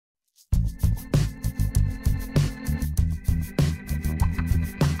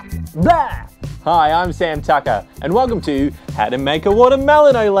Blah! Hi, I'm Sam Tucker, and welcome to How to Make a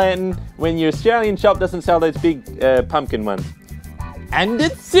Watermelon Lantern when your Australian shop doesn't sell those big pumpkin ones. And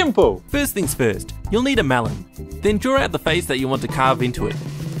it's simple! First things first, you'll need a melon. Then draw out the face that you want to carve into it.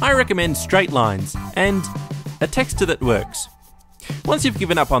 I recommend straight lines and a texture that works. Once you've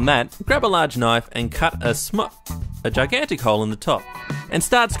given up on that, grab a large knife and cut a gigantic hole in the top, and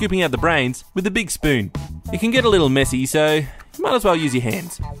start scooping out the brains with a big spoon. It can get a little messy, so you might as well use your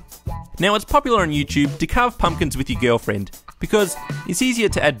hands. Now, it's popular on YouTube to carve pumpkins with your girlfriend because it's easier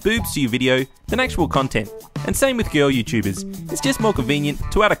to add boobs to your video than actual content. And same with girl YouTubers, it's just more convenient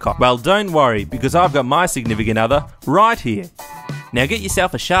to add a cock. Well, don't worry, because I've got my significant other right here. Now get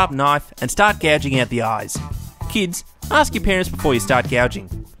yourself a sharp knife and start gouging out the eyes. Kids, ask your parents before you start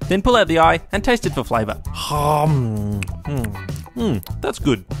gouging. Then pull out the eye and taste it for flavour. That's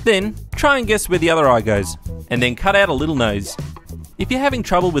good. Then try and guess where the other eye goes, and then cut out a little nose. If you're having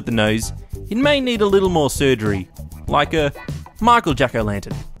trouble with the nose, it may need a little more surgery, like a Michael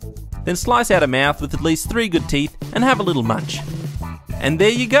Jack-o'-lantern. Then slice out a mouth with at least 3 good teeth and have a little munch. And there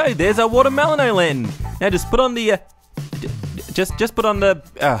you go, there's our watermelon lantern. Now just put on the,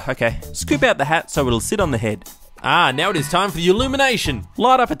 okay. Scoop out the hat so it'll sit on the head. Now it is time for the illumination.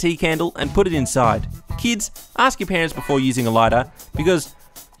 Light up a tea candle and put it inside. Kids, ask your parents before using a lighter because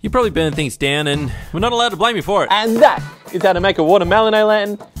you probably burn things down and we're not allowed to blame you for it. And that is how to make a watermelon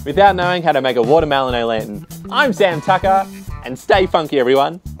lantern without knowing how to make a watermelon lantern. I'm Sam Tucker, and stay funky,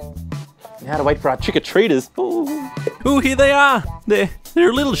 everyone. Now to wait for our trick-or-treaters. Ooh, here they are. They're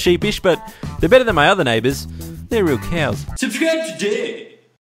a little sheepish, but they're better than my other neighbours. They're real cows. Subscribe today.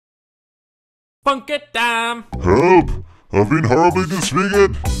 Funk it time. Help! I've been horribly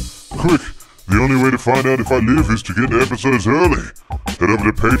disfigured. Quick, the only way to find out if I live is to get episodes early. Head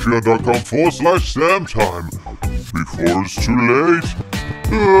over to patreon.com/SAMTIME before it's too late.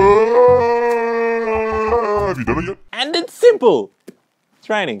 Have you done it yet? And it's simple. It's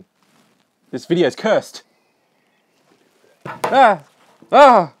raining. This video's cursed.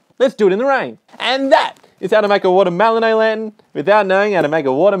 Let's do it in the rain. And that is how to make a watermelon lantern without knowing how to make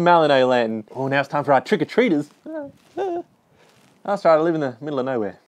a watermelon lantern. Oh, now it's time for our trick-or-treaters. I'll start to live in the middle of nowhere.